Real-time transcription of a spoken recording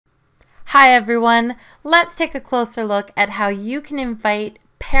Hi everyone, let's take a closer look at how you can invite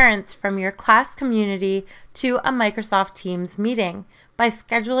parents from your class community to a Microsoft Teams meeting by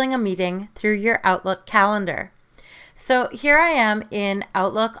scheduling a meeting through your Outlook calendar. So here I am in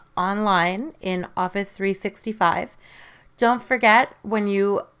Outlook Online in Office 365. Don't forget, when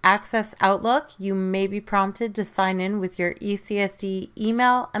you access Outlook, you may be prompted to sign in with your ECSD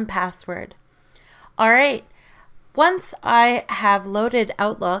email and password. All right. Once I have loaded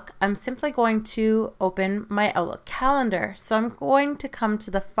Outlook, I'm simply going to open my Outlook calendar. So I'm going to come to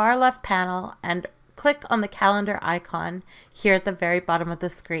the far left panel and click on the calendar icon here at the very bottom of the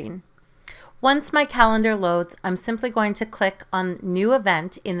screen. Once my calendar loads, I'm simply going to click on New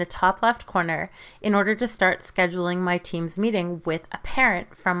Event in the top left corner in order to start scheduling my Teams meeting with a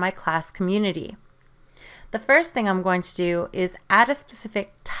parent from my class community. The first thing I'm going to do is add a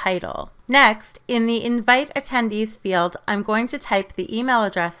specific title. Next, in the Invite Attendees field, I'm going to type the email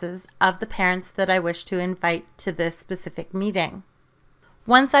addresses of the parents that I wish to invite to this specific meeting.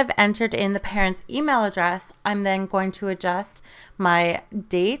 Once I've entered in the parent's email address, I'm then going to adjust my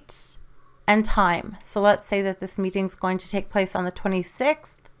date and time. So let's say that this meeting is going to take place on the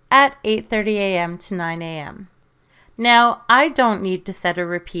 26th at 8:30 a.m. to 9 a.m. Now, I don't need to set a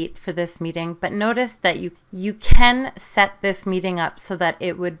repeat for this meeting, but notice that you can set this meeting up so that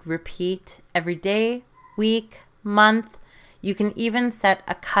it would repeat every day, week, month. You can even set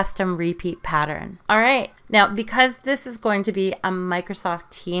a custom repeat pattern. All right, now because this is going to be a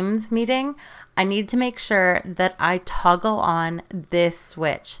Microsoft Teams meeting, I need to make sure that I toggle on this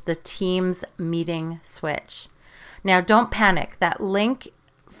switch, the Teams meeting switch. Now, don't panic. That link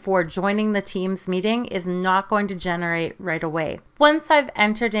for joining the Teams meeting is not going to generate right away. Once I've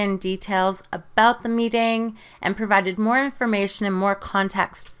entered in details about the meeting and provided more information and more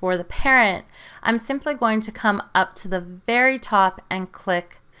context for the parent, I'm simply going to come up to the very top and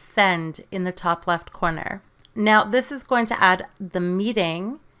click Send in the top left corner. Now this is going to add the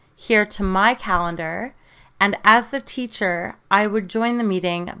meeting here to my calendar, and as the teacher, I would join the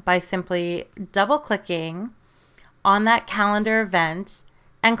meeting by simply double-clicking on that calendar event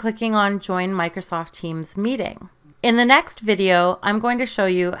and clicking on Join Microsoft Teams Meeting. In the next video, I'm going to show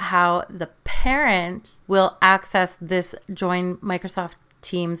you how the parent will access this Join Microsoft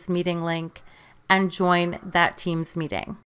Teams Meeting link and join that Teams meeting.